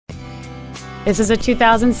This is a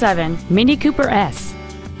 2007 MINI Cooper S.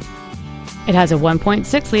 It has a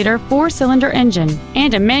 1.6-liter four-cylinder engine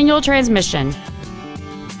and a manual transmission.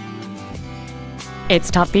 Its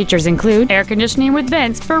top features include air conditioning with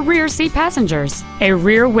vents for rear seat passengers, a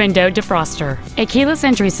rear window defroster, a keyless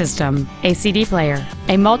entry system, a CD player,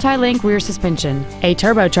 a multi-link rear suspension, a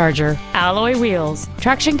turbocharger, alloy wheels,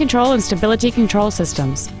 traction control and stability control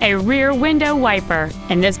systems, a rear window wiper,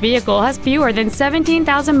 and this vehicle has fewer than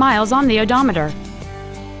 17,000 miles on the odometer.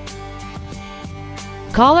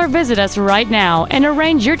 Call or visit us right now and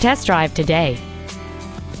arrange your test drive today.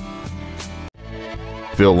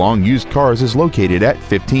 Phil Long Used Cars is located at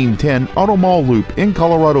 1510 Auto Mall Loop in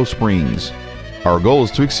Colorado Springs. Our goal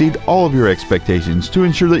is to exceed all of your expectations to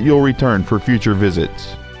ensure that you'll return for future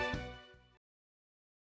visits.